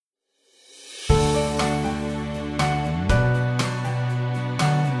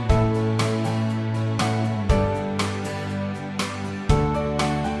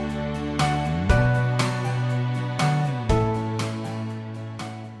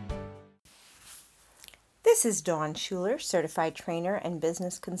This is Dawn Schuler, certified trainer and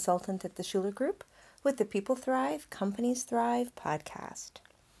business consultant at the Schuler Group with the People Thrive, Companies Thrive podcast.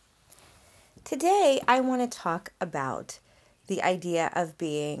 Today, I want to talk about the idea of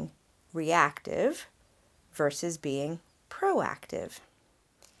being reactive versus being proactive.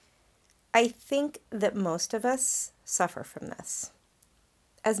 I think that most of us suffer from this.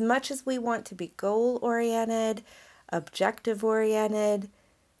 As much as we want to be goal-oriented, objective-oriented,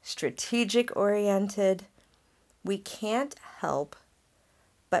 strategic-oriented, we can't help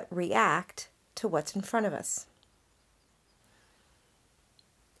but react to what's in front of us.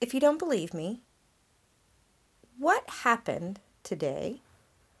 If you don't believe me, what happened today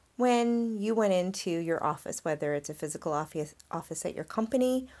when you went into your office, whether it's a physical office at your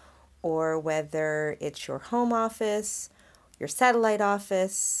company or whether it's your home office, your satellite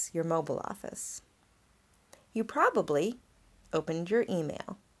office, your mobile office? You probably opened your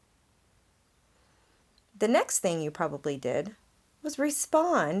email. The next thing you probably did was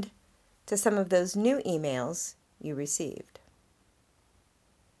respond to some of those new emails you received.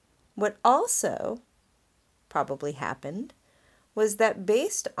 What also probably happened was that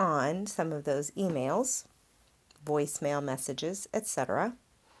based on some of those emails, voicemail messages, etc.,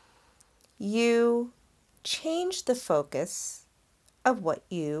 you changed the focus of what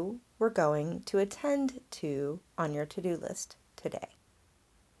you were going to attend to on your to-do list today.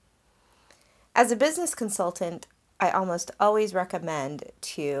 As a business consultant, I almost always recommend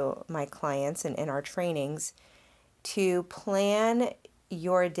to my clients and in our trainings to plan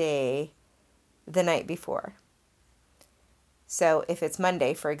your day the night before. So if it's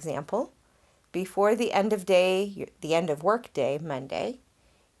Monday, for example, before the end of work day, Monday,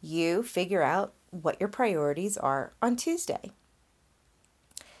 you figure out what your priorities are on Tuesday.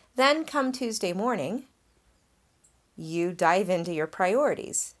 Then come Tuesday morning, you dive into your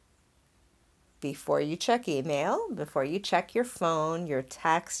priorities. Before you check email, before you check your phone, your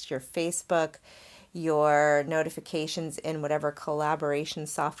text, your Facebook, your notifications in whatever collaboration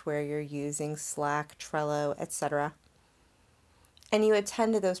software you're using, Slack, Trello, etc., and you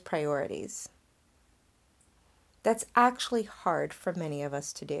attend to those priorities. That's actually hard for many of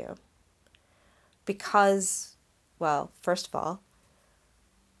us to do because, well, first of all,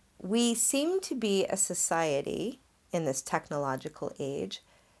 we seem to be a society in this technological age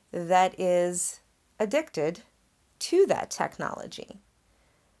that is addicted to that technology.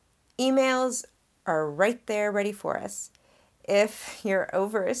 Emails are right there ready for us. If you're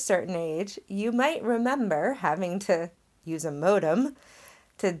over a certain age, you might remember having to use a modem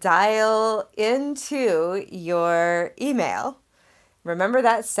to dial into your email. Remember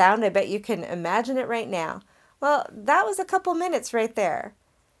that sound? I bet you can imagine it right now. Well, that was a couple minutes right there.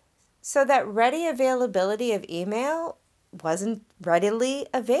 So that ready availability of email wasn't readily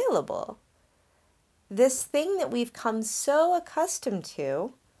available. This thing that we've come so accustomed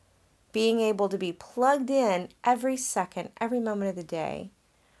to, being able to be plugged in every second, every moment of the day,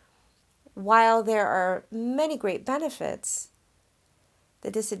 while there are many great benefits,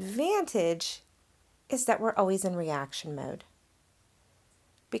 the disadvantage is that we're always in reaction mode.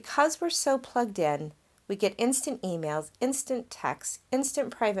 Because we're so plugged in, we get instant emails, instant texts,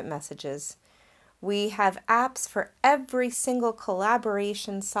 instant private messages. We have apps for every single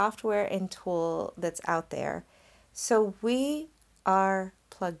collaboration software and tool that's out there. So we are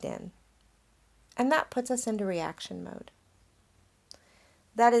plugged in. And that puts us into reaction mode.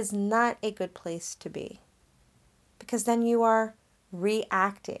 That is not a good place to be. Because then you are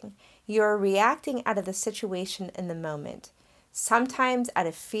reacting. You're reacting out of the situation in the moment. Sometimes out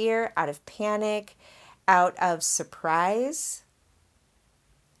of fear, out of panic, out of surprise.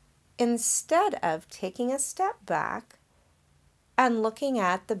 Instead of taking a step back and looking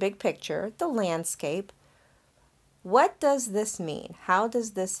at the big picture, the landscape, what does this mean? How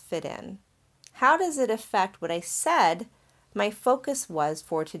does this fit in? How does it affect what I said my focus was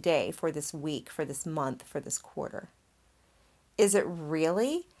for today, for this week, for this month, for this quarter? Is it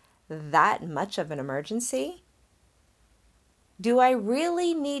really that much of an emergency? Do I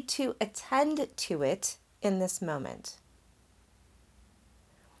really need to attend to it in this moment?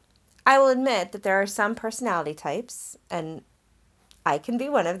 I will admit that there are some personality types, and I can be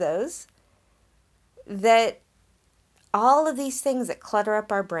one of those, that all of these things that clutter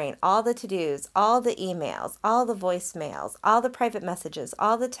up our brain, all the to-dos, all the emails, all the voicemails, all the private messages,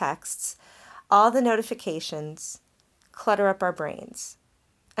 all the texts, all the notifications, clutter up our brains.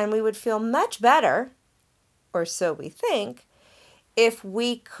 And we would feel much better, or so we think, if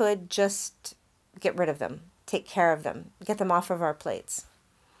we could just get rid of them, take care of them, get them off of our plates.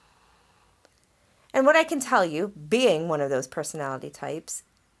 And what I can tell you, being one of those personality types,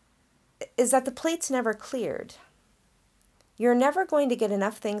 is that the plate's never cleared. You're never going to get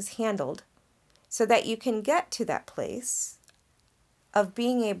enough things handled so that you can get to that place of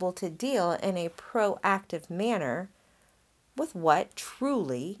being able to deal in a proactive manner with what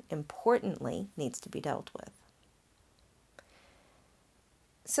truly, importantly, needs to be dealt with.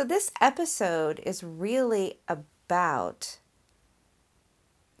 So this episode is really about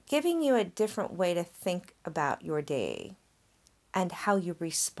giving you a different way to think about your day and how you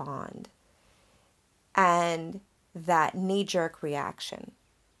respond and that knee-jerk reaction.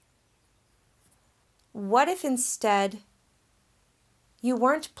 What if instead you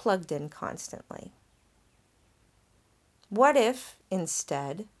weren't plugged in constantly? What if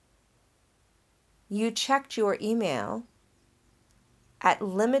instead you checked your email at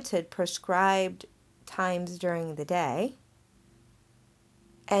limited prescribed times during the day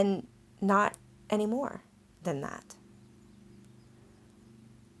and not any more than that?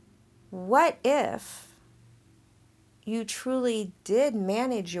 What if you truly did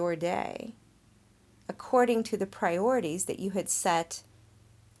manage your day according to the priorities that you had set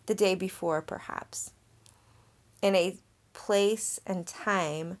the day before, perhaps, in a place and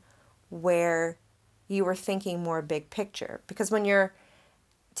time where you were thinking more big picture? Because when you're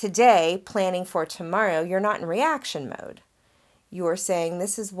today planning for tomorrow, you're not in reaction mode. You're saying,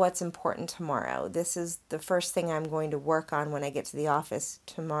 this is what's important tomorrow. This is the first thing I'm going to work on when I get to the office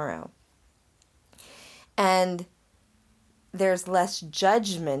tomorrow. And there's less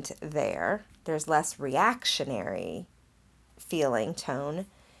judgment there. There's less reactionary feeling tone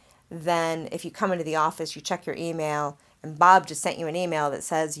than if you come into the office, you check your email, and Bob just sent you an email that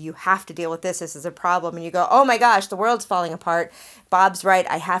says you have to deal with this. This is a problem. And you go, oh my gosh, the world's falling apart. Bob's right.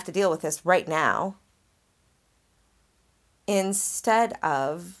 I have to deal with this right now. Instead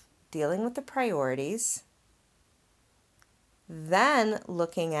of dealing with the priorities, then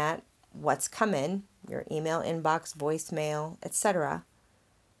looking at what's come in, your email inbox, voicemail, etc.,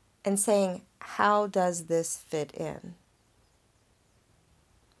 and saying, how does this fit in?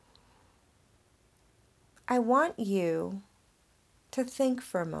 I want you to think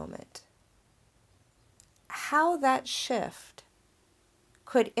for a moment how that shift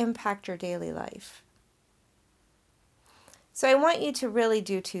could impact your daily life. So I want you to really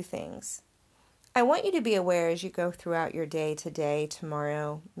do two things. I want you to be aware as you go throughout your day today,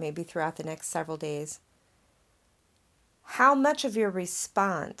 tomorrow, maybe throughout the next several days, how much of your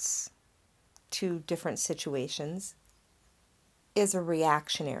response to different situations is a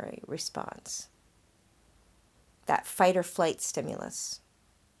reactionary response, that fight or flight stimulus.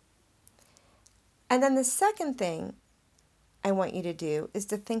 And then the second thing I want you to do is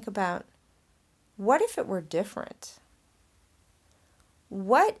to think about, what if it were different?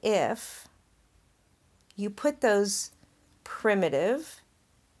 What if you put those primitive,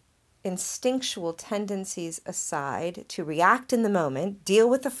 instinctual tendencies aside to react in the moment, deal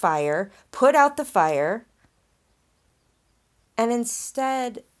with the fire, put out the fire, and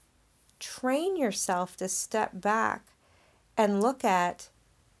instead train yourself to step back and look at,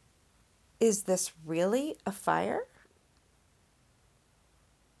 is this really a fire?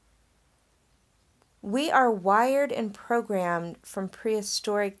 We are wired and programmed from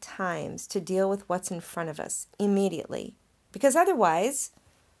prehistoric times to deal with what's in front of us immediately, because otherwise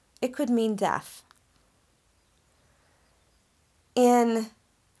it could mean death. In,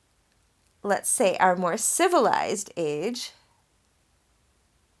 let's say, our more civilized age,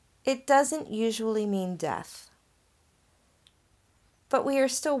 it doesn't usually mean death. But we are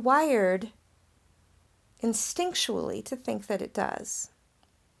still wired instinctually to think that it does.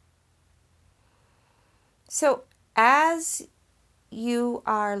 So as you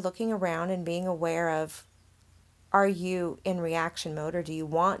are looking around and being aware of, are you in reaction mode or do you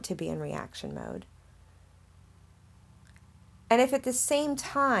want to be in reaction mode? And if at the same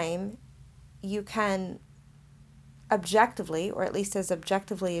time you can objectively, or at least as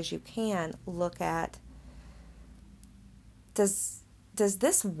objectively as you can, look at, does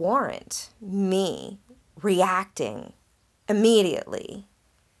this warrant me reacting immediately?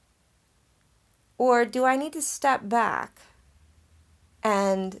 Or do I need to step back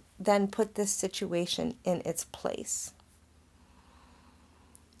and then put this situation in its place?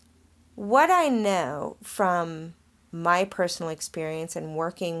 What I know from my personal experience and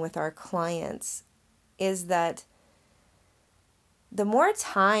working with our clients is that the more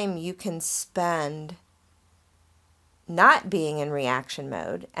time you can spend not being in reaction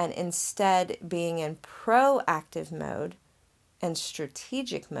mode and instead being in proactive mode and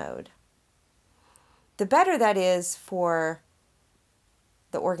strategic mode, the better that is for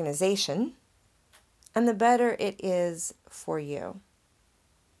the organization and the better it is for you.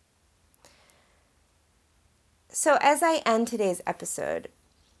 So as I end today's episode,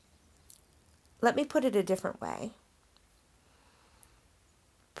 let me put it a different way.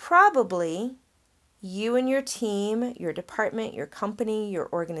 Probably you and your team, your department, your company, your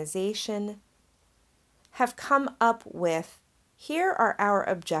organization have come up with, here are our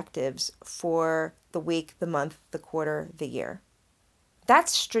objectives for the week, the month, the quarter, the year.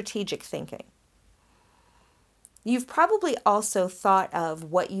 That's strategic thinking. You've probably also thought of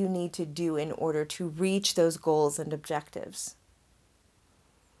what you need to do in order to reach those goals and objectives.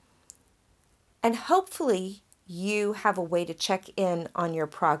 And hopefully you have a way to check in on your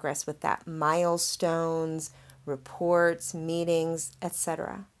progress with that, milestones, reports, meetings,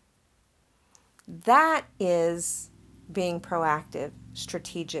 etc. That is being proactive,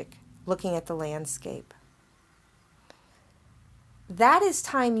 strategic, looking at the landscape. That is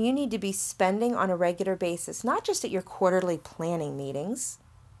time you need to be spending on a regular basis, not just at your quarterly planning meetings,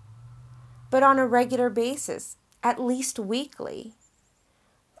 but on a regular basis, at least weekly,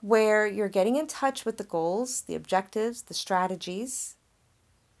 where you're getting in touch with the goals, the objectives, the strategies,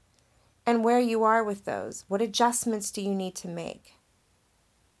 and where you are with those. What adjustments do you need to make?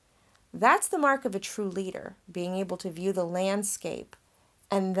 That's the mark of a true leader, being able to view the landscape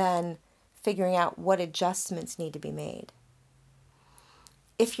and then figuring out what adjustments need to be made.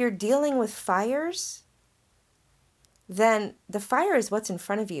 If you're dealing with fires, then the fire is what's in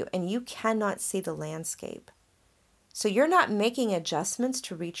front of you and you cannot see the landscape. So you're not making adjustments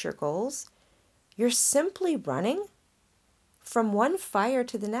to reach your goals. You're simply running from one fire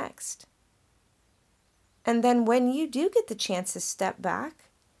to the next. And then when you do get the chance to step back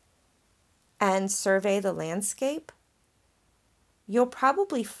and survey the landscape, you'll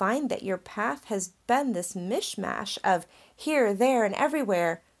probably find that your path has been this mishmash of here, there, and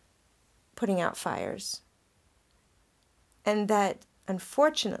everywhere putting out fires. And that,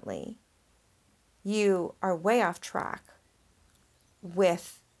 unfortunately, you are way off track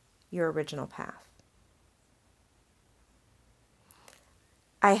with your original path.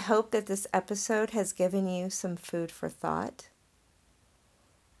 I hope that this episode has given you some food for thought,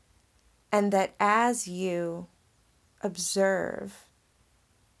 and that as you observe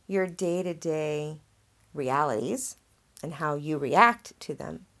your day-to-day realities and how you react to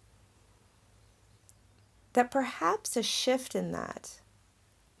them, that perhaps a shift in that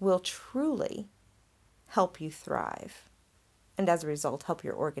will truly help you thrive, and as a result, help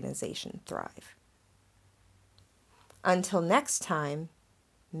your organization thrive. Until next time,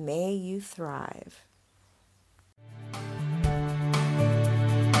 may you thrive.